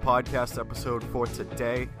Creating Wealth podcast episode for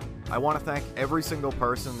today. I want to thank every single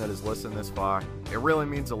person that has listened this far. It really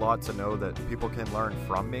means a lot to know that people can learn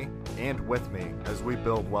from me and with me as we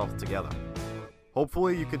build wealth together.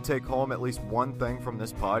 Hopefully you can take home at least one thing from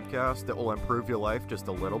this podcast that will improve your life just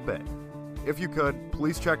a little bit. If you could,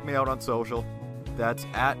 please check me out on social. That's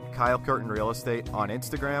at Kyle Curtin Real Estate on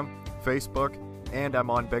Instagram, Facebook, and I'm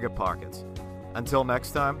on Bigger Pockets. Until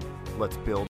next time, let's build